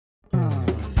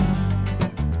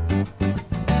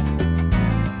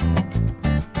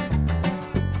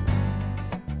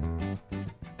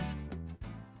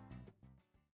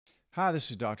Hi,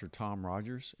 this is Dr. Tom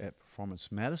Rogers at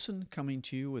Performance Medicine, coming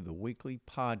to you with a weekly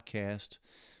podcast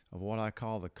of what I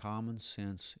call the Common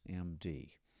Sense MD.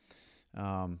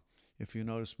 If you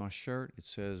notice my shirt, it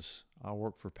says I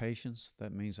work for patients.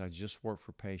 That means I just work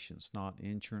for patients, not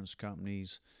insurance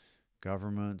companies,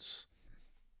 governments,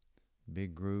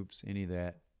 big groups, any of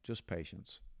that, just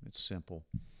patients. It's simple,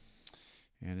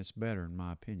 and it's better in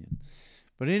my opinion.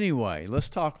 But anyway, let's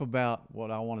talk about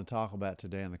what I want to talk about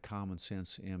today on the Common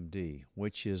Sense MD,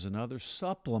 which is another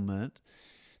supplement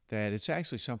that it's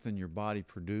actually something your body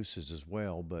produces as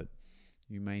well, but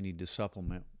you may need to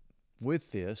supplement with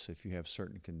this if you have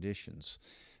certain conditions.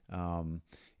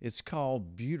 It's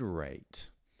called butyrate.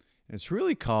 It's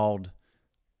really called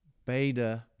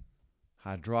beta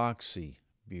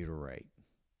hydroxybutyrate,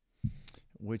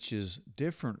 which is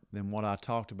different than what I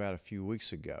talked about a few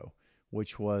weeks ago,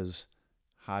 which was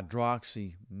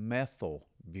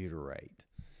hydroxymethylbutyrate,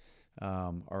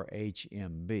 or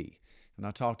HMB. And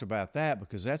I talked about that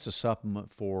because that's a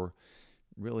supplement for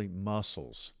really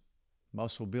muscle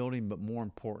building, but more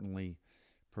importantly,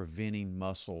 preventing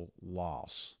muscle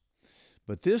loss.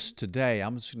 But this today,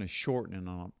 I'm just going to shorten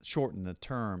the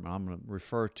term, and I'm going to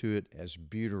refer to it as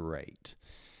butyrate.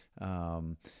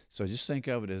 So just think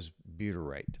of it as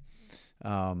butyrate,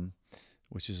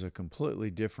 which is a completely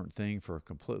different thing for a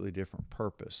completely different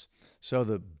purpose. So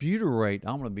the butyrate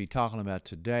I'm going to be talking about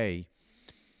today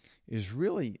is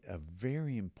really a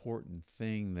very important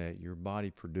thing that your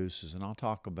body produces, and I'll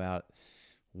talk about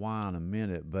why in a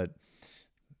minute. But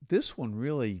this one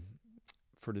really,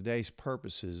 for today's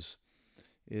purposes,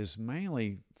 is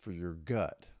mainly for your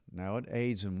gut. Now, it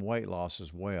aids in weight loss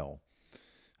as well,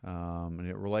 and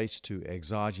it relates to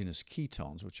exogenous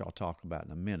ketones, which I'll talk about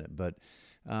in a minute. But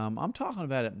I'm talking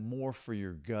about it more for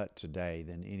your gut today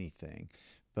than anything,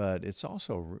 but it's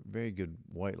also a very good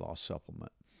weight loss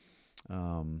supplement.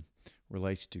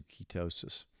 Relates to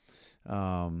ketosis.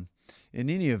 In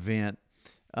any event,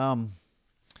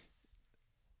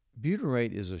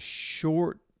 butyrate is a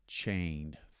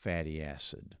short-chained fatty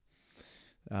acid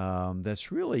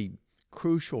that's really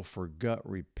crucial for gut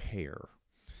repair.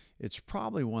 It's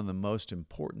probably one of the most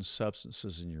important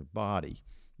substances in your body,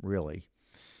 really,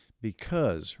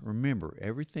 because remember,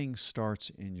 everything starts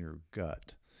in your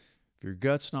gut. If your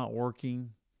gut's not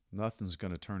working, nothing's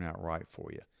going to turn out right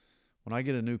for you. When I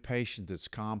get a new patient that's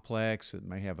complex, that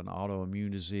may have an autoimmune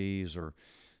disease, or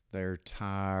they're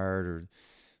tired, or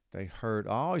they hurt,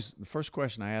 the first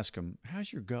question I ask them,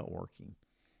 how's your gut working?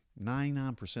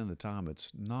 99% of the time,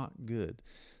 it's not good.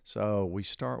 So we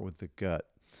start with the gut.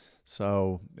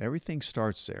 So everything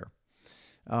starts there.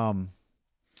 And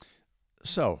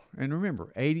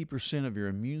remember, 80% of your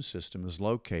immune system is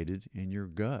located in your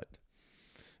gut.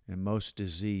 And most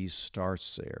disease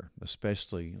starts there,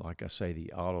 especially, like I say,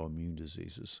 the autoimmune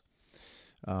diseases.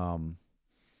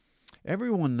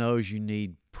 Everyone knows you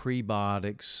need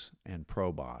prebiotics and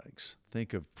probiotics.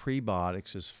 Think of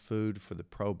prebiotics as food for the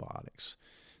probiotics,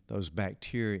 those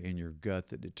bacteria in your gut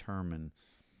that determine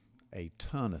a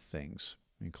ton of things,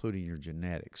 including your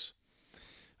genetics.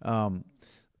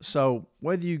 So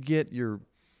whether you get your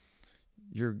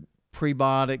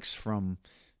prebiotics from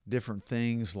different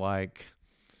things like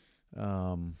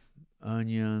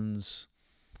onions,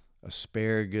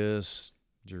 asparagus,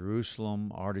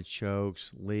 Jerusalem,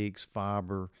 artichokes, leeks,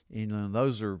 fiber, inulin,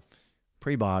 those are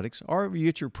prebiotics. Or you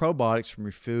get your probiotics from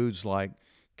your foods like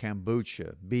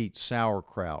kombucha, beets,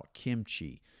 sauerkraut,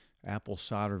 kimchi, apple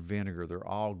cider vinegar. They're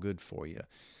all good for you.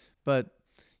 But,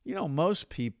 most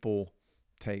people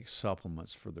take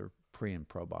supplements for their pre and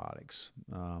probiotics.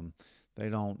 They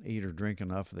don't eat or drink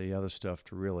enough of the other stuff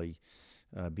to really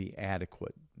be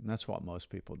adequate. And that's what most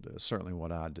people do, certainly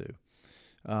what I do.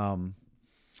 But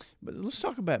let's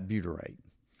talk about butyrate.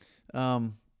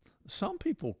 Some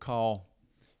people call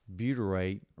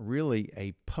butyrate really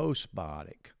a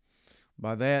postbiotic.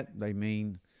 By that, they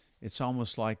mean it's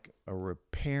almost like a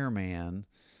repairman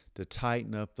to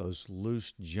tighten up those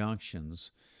loose junctions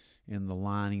in the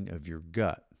lining of your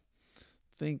gut.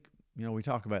 Think, we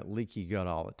talk about leaky gut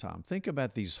all the time. Think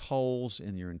about these holes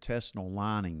in your intestinal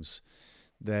linings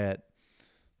that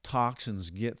toxins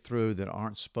get through that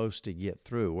aren't supposed to get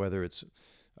through, whether it's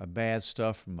a bad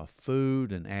stuff from a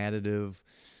food, an additive,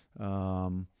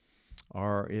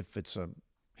 or if it's a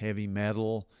heavy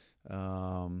metal,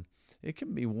 it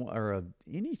can be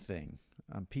anything.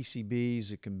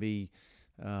 PCBs, it can be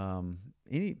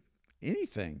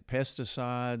anything,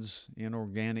 pesticides,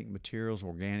 inorganic materials,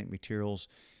 organic materials,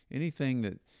 anything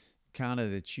that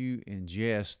you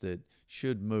ingest that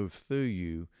should move through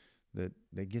you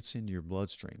that gets into your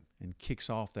bloodstream and kicks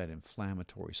off that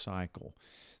inflammatory cycle.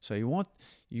 So you want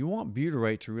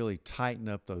butyrate to really tighten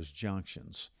up those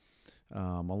junctions,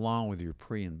 along with your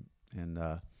prebiotics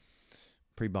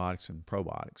and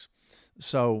probiotics.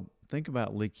 So think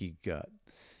about leaky gut.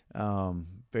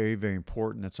 Very, very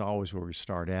important. That's always where we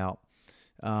start out.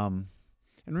 And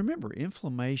remember,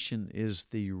 inflammation is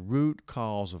the root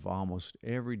cause of almost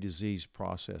every disease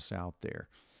process out there.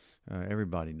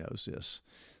 Everybody knows this.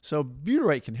 So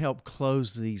butyrate can help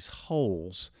close these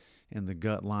holes in the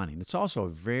gut lining. It's also a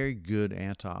very good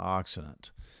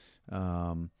antioxidant.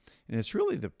 And it's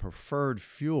really the preferred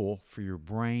fuel for your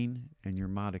brain and your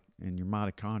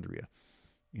mitochondria,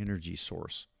 energy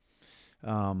source.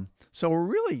 So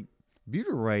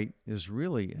butyrate is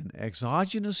really an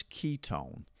exogenous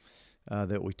ketone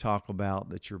that we talk about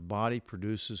that your body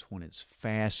produces when it's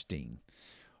fasting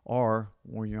or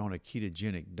when you're on a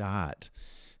ketogenic diet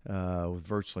with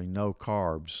virtually no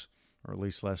carbs, or at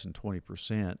least less than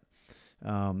 20%.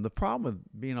 The problem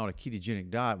with being on a ketogenic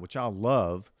diet, which I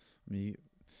love, I mean,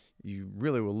 you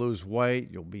really will lose weight,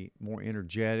 you'll be more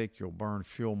energetic, you'll burn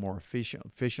fuel more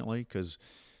efficiently because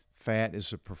fat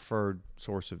is a preferred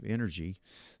source of energy.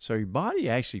 So your body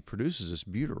actually produces this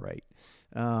butyrate.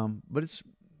 But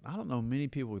I don't know many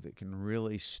people that can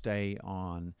really stay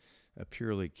on a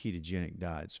purely ketogenic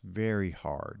diet. It's very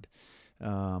hard.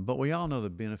 But we all know the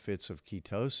benefits of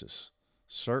ketosis,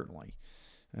 certainly.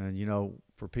 And,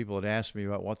 for people that ask me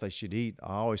about what they should eat,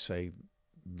 I always say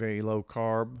very low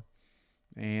carb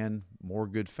and more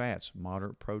good fats,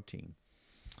 moderate protein.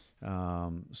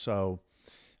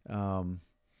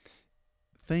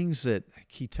 Things that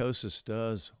ketosis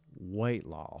does: weight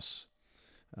loss,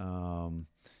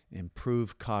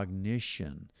 improve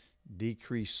cognition,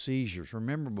 decrease seizures.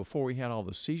 Remember, before we had all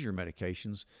the seizure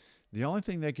medications, the only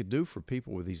thing they could do for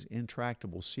people with these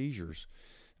intractable seizures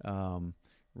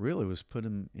really was put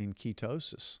them in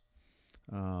ketosis.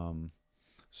 And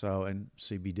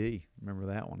CBD, remember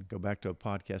that one. Go back to a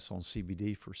podcast on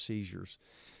CBD for seizures.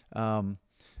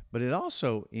 But it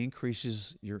also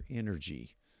increases your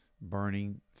energy,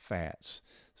 burning fats.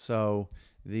 So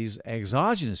these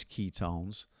exogenous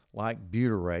ketones, like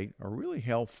butyrate, are really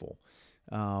helpful.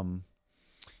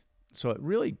 So it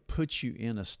really puts you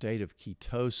in a state of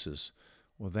ketosis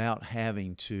without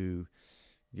having to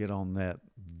get on that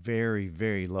very,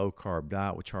 very low-carb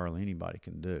diet, which hardly anybody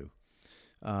can do.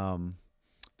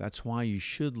 That's why you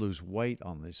should lose weight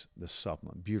on this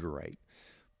supplement, butyrate.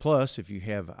 Plus, if you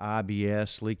have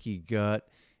IBS, leaky gut,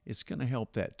 it's going to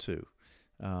help that too.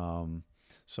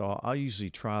 So I'll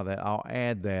usually try that. I'll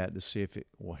add that to see if it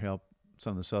will help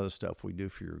some of this other stuff we do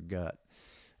for your gut.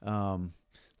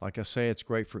 Like I say, it's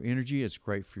great for energy. It's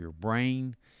great for your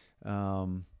brain.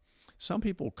 Some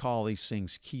people call these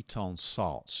things ketone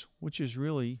salts, which is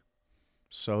really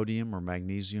sodium or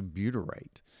magnesium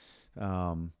butyrate.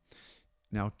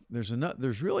 Now,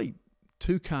 there's really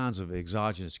two kinds of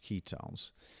exogenous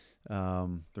ketones.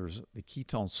 There's the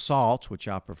ketone salts, which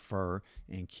I prefer,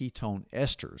 and ketone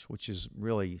esters, which is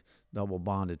really double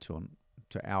bonded to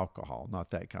alcohol. Not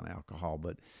that kind of alcohol,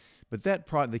 but the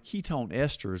ketone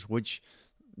esters, which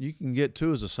you can get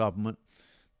too as a supplement,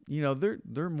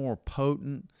 they're more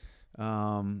potent.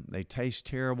 They taste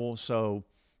terrible, so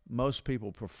most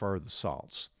people prefer the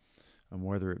salts, and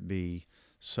whether it be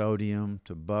sodium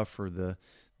to buffer the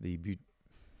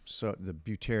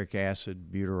butyric acid,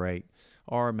 butyrate,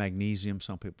 or magnesium.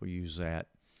 Some people use that.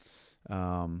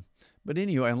 But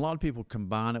anyway, and a lot of people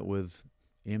combine it with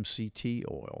MCT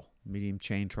oil, medium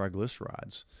chain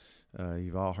triglycerides.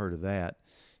 You've all heard of that.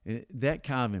 And that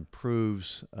kind of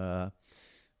improves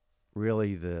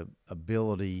really the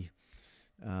ability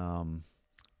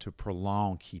to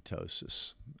prolong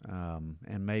ketosis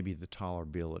and maybe the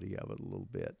tolerability of it a little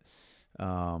bit.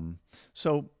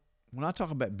 So when I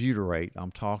talk about butyrate,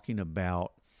 I'm talking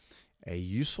about a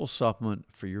useful supplement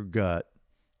for your gut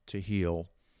to heal.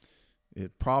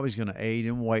 It probably is going to aid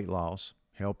in weight loss,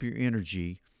 help your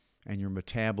energy, and your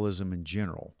metabolism in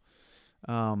general.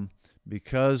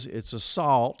 Because it's a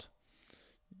salt,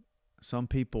 some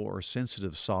people are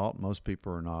sensitive to salt, most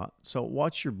people are not. So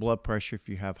watch your blood pressure if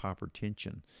you have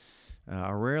hypertension.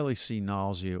 I rarely see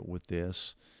nausea with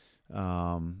this.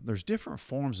 There's different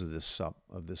forms of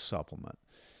this supplement.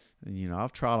 And,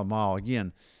 I've tried them all.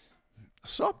 Again,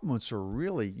 supplements are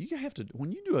really,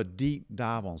 when you do a deep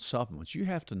dive on supplements, you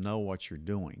have to know what you're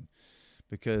doing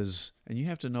and you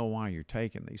have to know why you're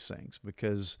taking these things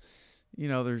because,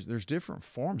 there's different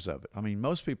forms of it. I mean,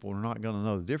 most people are not going to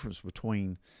know the difference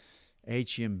between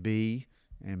HMB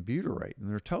and butyrate,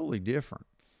 and they're totally different.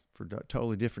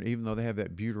 totally different, even though they have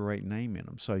that butyrate name in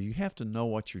them. So you have to know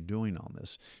what you're doing on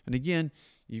this. And again,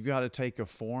 you've got to take a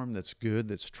form that's good,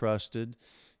 that's trusted.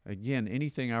 Again,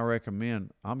 anything I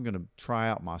recommend, I'm going to try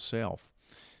out myself.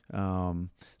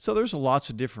 So there's lots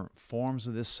of different forms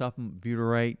of this supplement,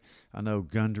 butyrate. I know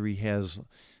Gundry has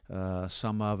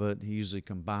some of it. He usually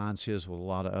combines his with a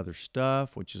lot of other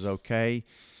stuff, which is okay.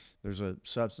 There's a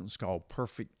substance called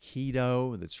Perfect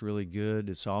Keto that's really good.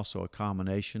 It's also a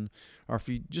combination. Or if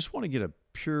you just want to get a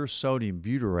pure sodium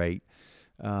butyrate,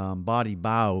 Body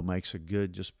Bio makes a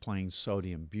good just plain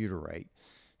sodium butyrate.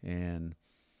 And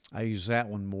I use that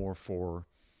one more for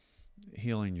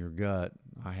healing your gut.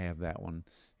 I have that one.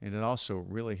 And it also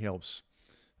really helps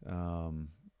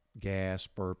gas,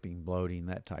 burping, bloating,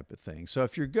 that type of thing. So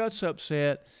if your gut's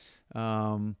upset,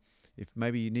 if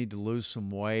maybe you need to lose some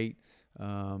weight,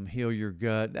 heal your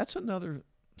gut, that's another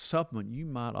supplement you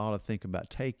might ought to think about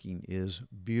taking is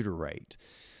butyrate.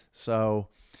 So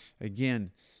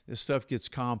again, this stuff gets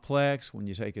complex when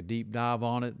you take a deep dive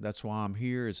on it. That's why I'm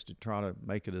here, is to try to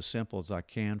make it as simple as I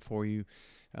can for you.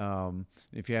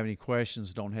 If you have any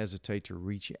questions, don't hesitate to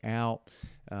reach out.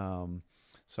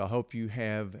 So I hope you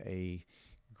have a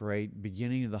great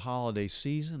beginning of the holiday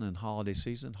season.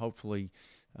 Hopefully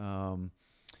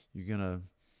you're going to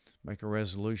make a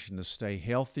resolution to stay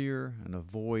healthier and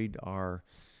avoid our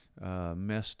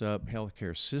messed up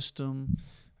healthcare system,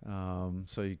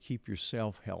 so you keep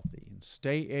yourself healthy and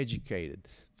stay educated.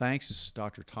 Thanks. This is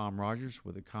Dr. Tom Rogers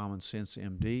with the Common Sense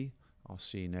MD. I'll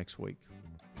see you next week.